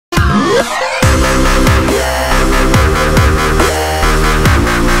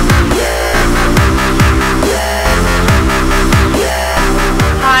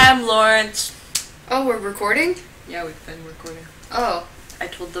recording? Yeah, we've been recording. Oh. I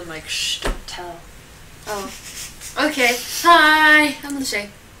told them, like, shh, don't tell. Oh. Okay. Hi, I'm Lashai.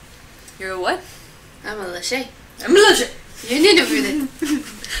 You're a what? I'm a Lashai. I'm a Lashai. You need to read it.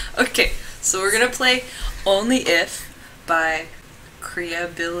 Okay, so we're gonna play Only If by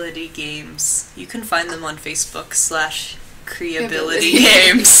Creability Games. You can find them on Facebook / Creability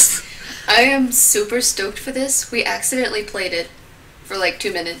Games. I am super stoked for this. We accidentally played it for like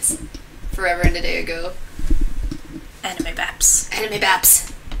 2 minutes. Forever and a day ago. Anime Baps. Anime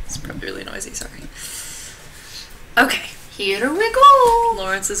Baps. It's probably really noisy, sorry. Okay. Here we go!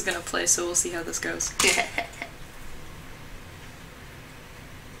 Lawrence is gonna play, so we'll see how this goes.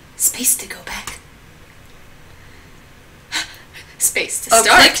 Space to go back. Space to start.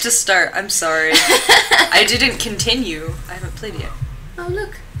 start. Oh, click to start. I'm sorry. I didn't continue. I haven't played it yet. Oh,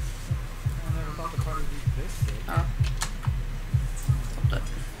 look. Oh. Hold up.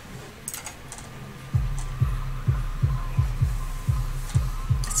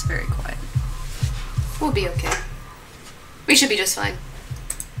 It's very quiet. We'll be okay. We should be just fine.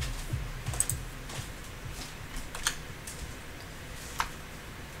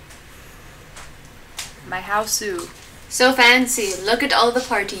 My houseu. So fancy. Look at all the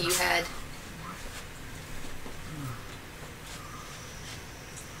party you had.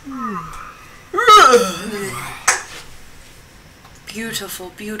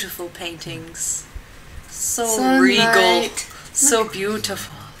 Beautiful, beautiful paintings. So Sunlight. regal. So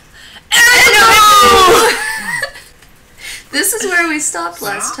beautiful. This is where we stopped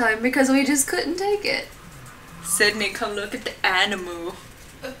last time because we just couldn't take it. Sydney, come look at the animal.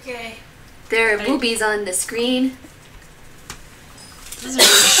 Okay. There are boobies on the screen. This is a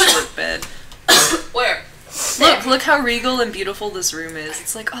really short bed. Where? Look how regal and beautiful this room is.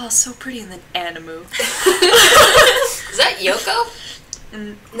 It's like, oh, so pretty, and then animu. Is that Yoko?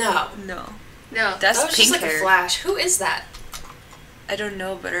 No. No. No. That's that was pink just like hair. a flash. Who is that? I don't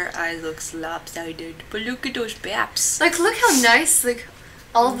know, but her eye looks lopsided. But look at those baps. Like, look how nice, like,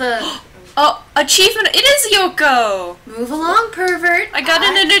 all the... Oh, achievement! It is Yoko! Move along, pervert! I got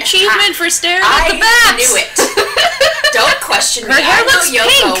an achievement for staring at the I baps! knew it. Don't question me. Her hair I looks know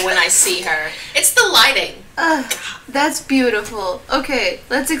Yoko pink. when I see her. It's the lighting. That's beautiful. Okay,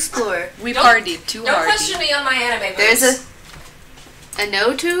 let's explore. We Don't- partied too Don't hard. question me on my anime movies. There's a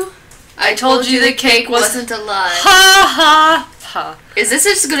no to? I told you the cake wasn't a lie. Ha ha ha. Is this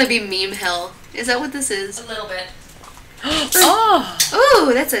just gonna be meme hell? Is that what this is? A little bit. Oh!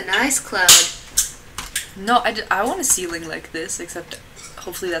 Ooh, that's a nice cloud. No, I want a ceiling like this, except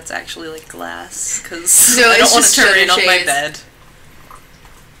hopefully that's actually like glass, because No, I it's don't want just to turn shutter it on my shades. bed.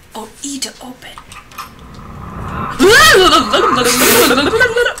 Oh, E to open.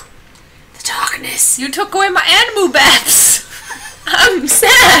 The darkness. You took away my animal baps! I'm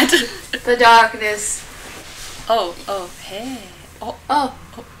sad! The darkness. Oh, hey. Oh.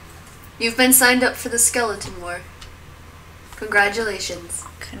 You've been signed up for the skeleton war. Congratulations.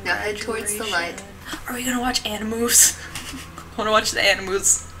 Now head towards the light. Are we gonna watch animus? I wanna watch the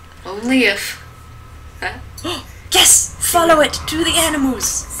animus. Only if. Huh? Yes! Follow it to the animus!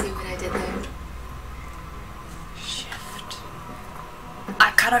 See what I did there? Shift.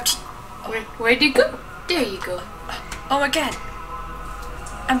 I cannot. Where'd you go? There you go. Oh my god.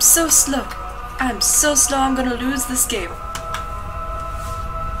 I'm so slow. I'm so slow, I'm gonna lose this game.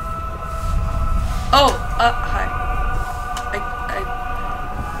 Oh, hi.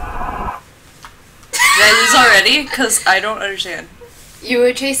 Did I lose already? Because I don't understand. You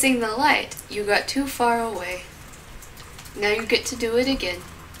were chasing the light. You got too far away. Now you get to do it again.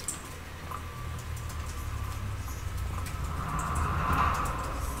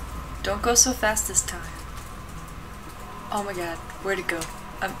 Don't go so fast this time. Oh my god, where'd it go?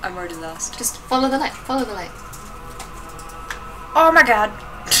 I'm already lost. Just follow the light. Follow the light. Oh my god.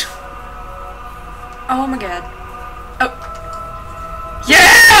 Oh my god. Oh.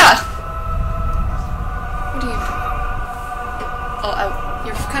 Yeah! What are you doing? Oh,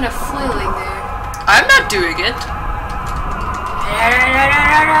 You're kind of flailing there. I'm not doing it.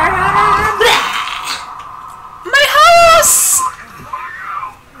 My house!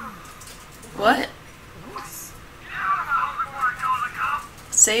 What?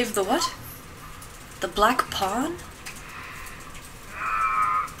 Save the what? The Black Pawn?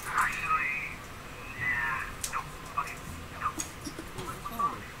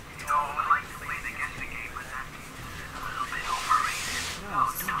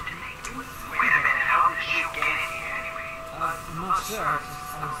 I'm not sure. I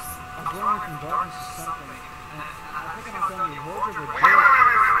was going from darkness to something. And I think I'm going to be warded or dead.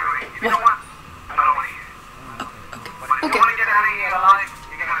 You know what? Follow me. Okay. If you want to get out of here alive,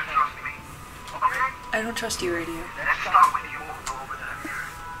 you're going to have to trust me. Okay? I don't trust you, radio. Let's start with you over there.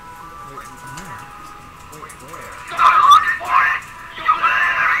 Wait, no. Wait, where? Start looking for it! You little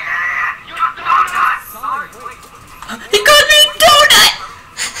idiot! You donut! Sonic, wait. He called me donut!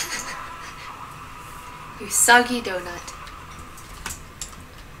 You soggy donut.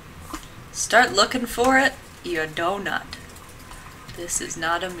 Start looking for it, you donut. This is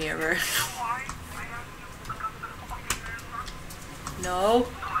not a mirror. No.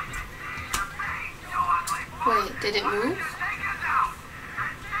 Wait, did it move?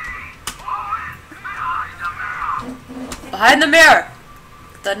 Behind the mirror!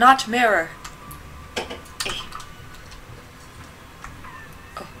 The not mirror.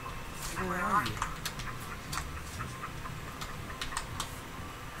 Where are you?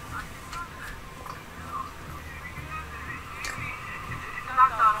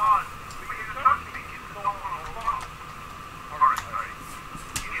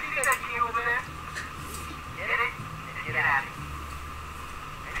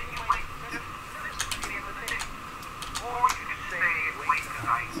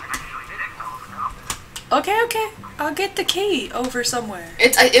 Okay, okay. I'll get the key over somewhere.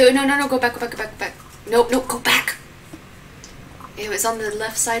 No, go back. No, go back. It was on the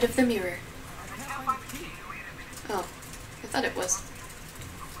left side of the mirror. Oh, I thought it was.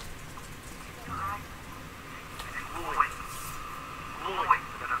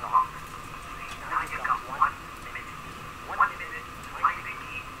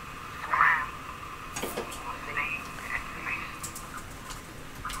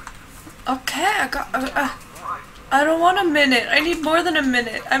 Okay, I don't want a minute. I need more than a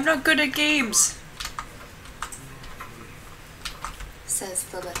minute. I'm not good at games. Says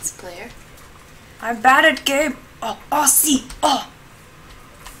the Let's Player. I'm bad at game. Oh, see. Oh.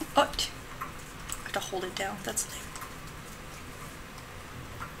 I have to hold it down. That's the thing.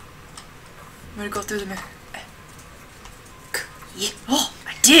 I'm gonna go through the mirror. Yeah. Oh,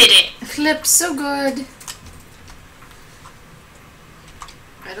 I did it. Clip so good.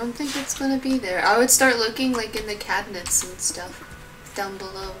 I don't think it's gonna be there. I would start looking like in the cabinets and stuff down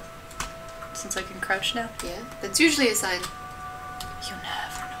below. Since I can crouch now? Yeah, that's usually a sign. You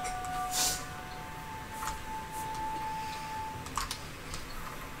never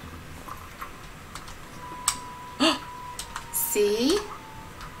know. See?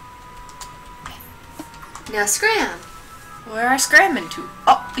 Now scram! Where are I scramming to?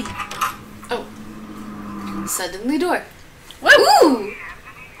 Oh. Oh. Suddenly door. Woo! Ooh!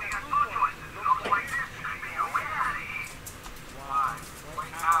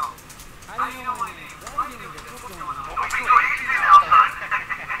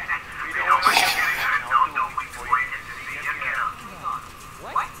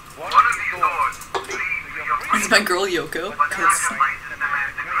 It's my girl Yoko.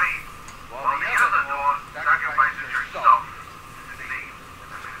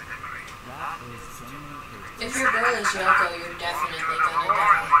 If your girl is Yoko, you're definitely gonna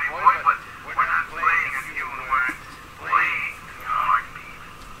die.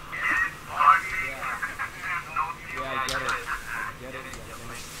 Yeah, I get it.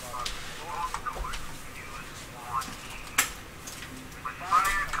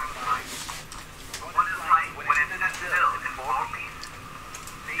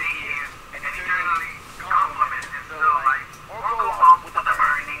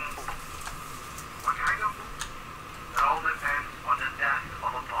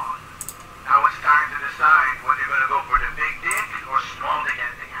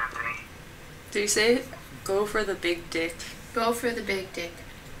 Did he say go for the big dick? Go for the big dick.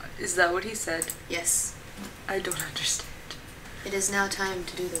 Is that what he said? Yes. I don't understand. It is now time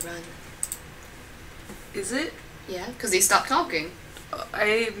to do the run. Is it? Yeah, because he stopped talking.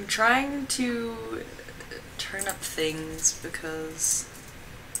 I'm trying to turn up things because...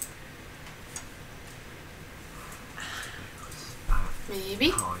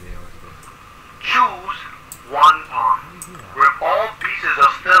 Maybe? Choose one pawn. Rip all pieces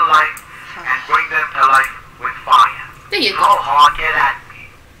of still life and bring them to life with fire. There you go. How hard can that be?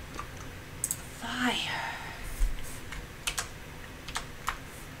 Fire.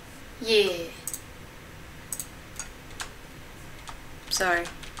 Yeah. Sorry.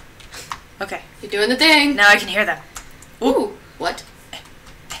 Okay. You're doing the thing. Now I can hear them. Ooh. What?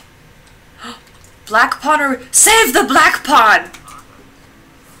 Black pawn or... Save the black pawn!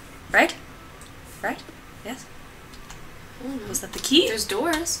 Right? Right? Yes? Was that the key? There's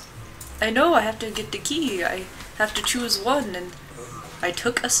doors. I know, I have to get the key. I have to choose one, and I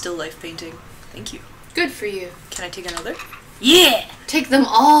took a still life painting. Thank you. Good for you. Can I take another? Yeah! Take them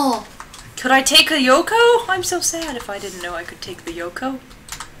all. Could I take a Yoko? I'm so sad if I didn't know I could take the Yoko.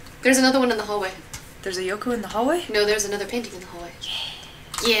 There's another one in the hallway. There's a Yoko in the hallway? No, there's another painting in the hallway.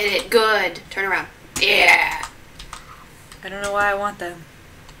 Yeah. Get it. Good. Turn around. Yeah. I don't know why I want them.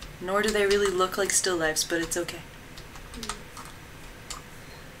 Nor do they really look like still lifes, but it's okay.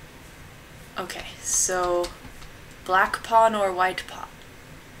 Okay, so black pawn or white pawn?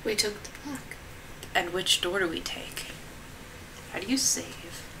 We took the black. And which door do we take? How do you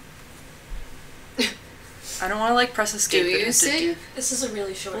save? I don't want to like press escape. Do you save? This is a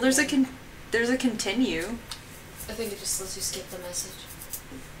really short. Well, there's game. a continue. I think it just lets you skip the message.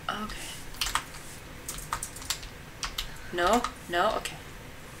 Okay. No, okay.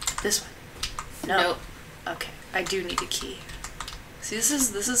 This one. No. Nope. Okay, I do need a key. See, this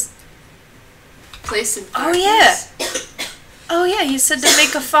is. Place in Oh yeah. Oh yeah, you said to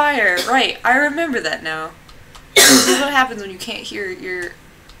make a fire. Right, I remember that now. This is what happens when you can't hear your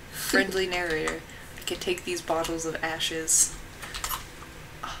friendly narrator. I can take these bottles of ashes.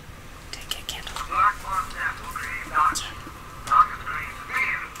 Oh, take a candle. Black Pawn's death will create darkness. Darkness creates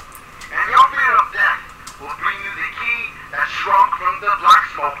fear. And your fear of death will bring you the key that shrunk from the black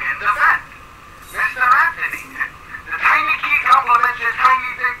smoke in the vent. Mr. Anthony, the tiny key complements your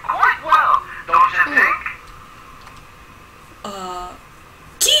tiny dick quite well, don't you think?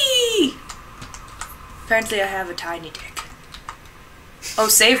 Key! Apparently I have a tiny dick. Oh,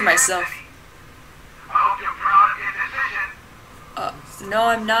 save myself. I hope you're proud of your decision. No,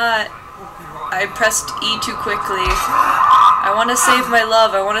 I'm not. I pressed E too quickly. I want to save my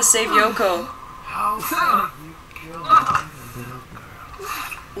love. I want to save Yoko.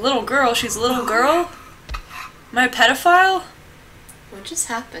 Little girl? She's a little girl? Am I a pedophile? What just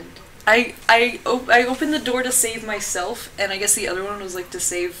happened? I opened the door to save myself, and I guess the other one was like to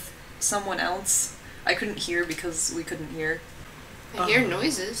save someone else. I couldn't hear because we couldn't hear. I hear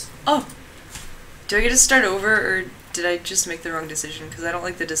noises. Oh! Do I get to start over, or did I just make the wrong decision? Because I don't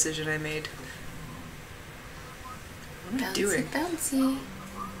like the decision I made. What am I doing? Bouncy.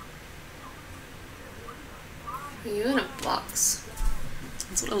 Are you in a box?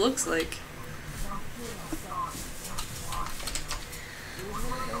 That's what it looks like.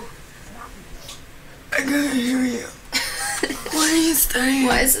 I can't hear you. What are you saying?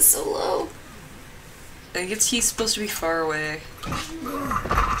 Why is it so low? I think he's supposed to be far away.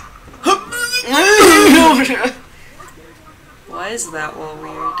 Why is that wall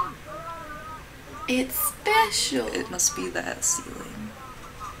weird? It's special. It must be that ceiling.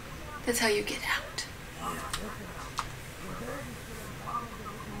 That's how you get out.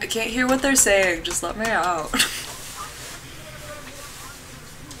 I can't hear what they're saying. Just let me out.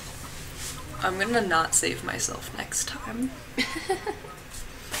 I'm gonna not save myself next time.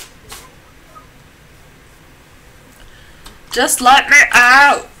 Just let me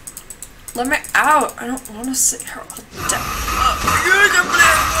out! Let me out! I don't want to sit here all day.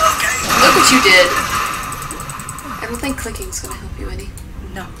 Look what you did. I don't think clicking's gonna help you any.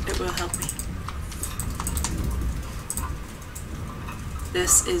 No, it will help me.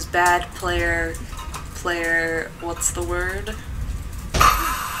 This is bad player, what's the word?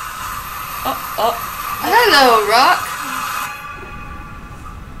 Oh. Hello, Rock.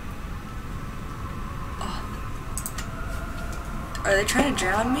 Are they trying to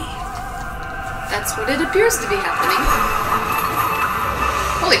drown me? That's what it appears to be happening.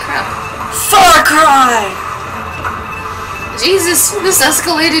 Holy crap. Far Cry! Jesus, this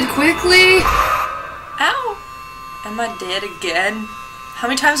escalated quickly. Ow! Am I dead again? How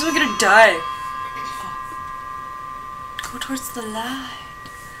many times am I gonna die? Oh. Go towards the light.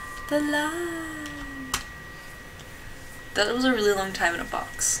 The light. That was a really long time in a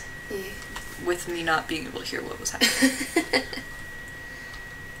box. Yeah. With me not being able to hear what was happening.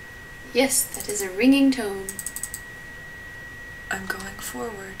 Yes, that is a ringing tone. I'm going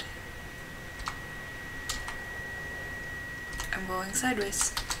forward. I'm going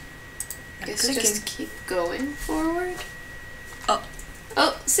sideways. I'm Guess clicking. just keep going forward. Oh.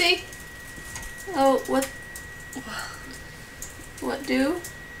 Oh, see? Oh, what? What do?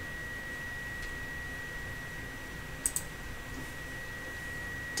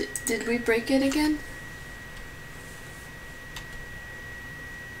 Did we break it again?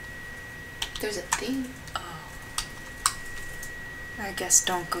 There's a theme. Oh. I guess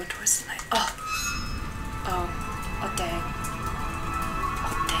don't go towards the light. Oh. Oh. Oh, dang.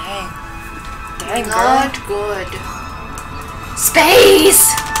 Oh, dang. Dang, girl. Not good.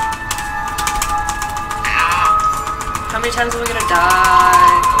 Space! How many times am I gonna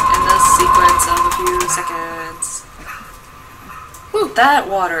die in this sequence of a few seconds? Whew, that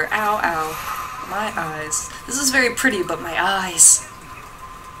water. Ow, ow. My eyes. This is very pretty, but my eyes.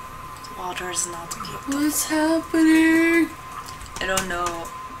 The water is not beautiful. What's happening? I don't know.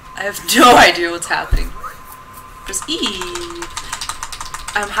 I have no idea what's happening. Just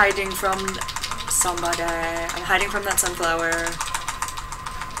I'm hiding from somebody. I'm hiding from that sunflower.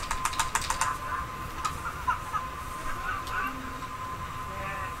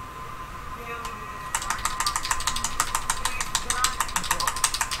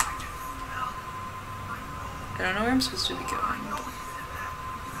 I don't know where I'm supposed to be going.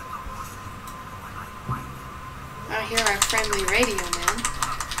 I hear our friendly radio man.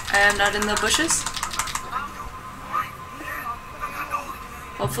 I am not in the bushes.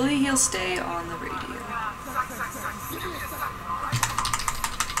 Hopefully he'll stay on the radio.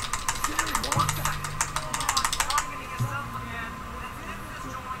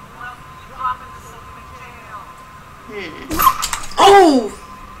 Oh!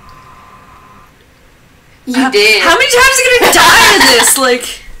 You did. How many times are you gonna die in this?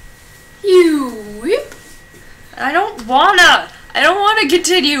 Like, You whip. I don't wanna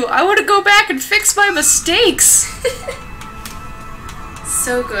continue. I wanna go back and fix my mistakes.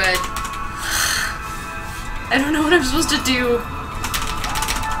 So good. I don't know what I'm supposed to do.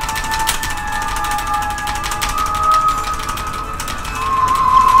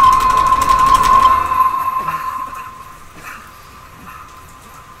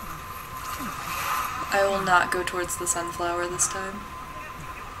 I will not go towards the sunflower this time.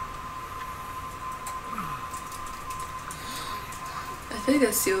 I think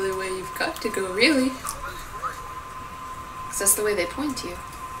that's the only way you've got to go, really. Because that's the way they point you.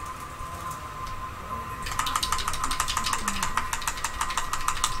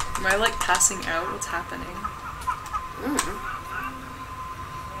 Am I like passing out? What's happening?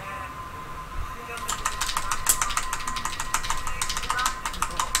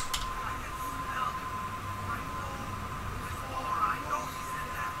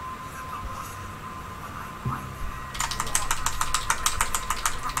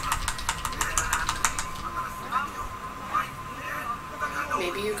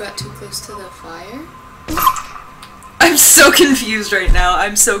 Maybe you got too close to the fire? I'm so confused right now.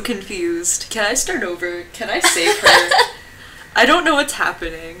 I'm so confused. Can I start over? Can I save her? I don't know what's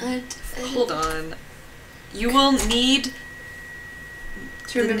happening. Hold on. You will need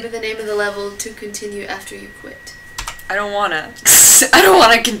to remember the name of the level to continue after you quit. I don't wanna. I don't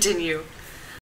wanna continue.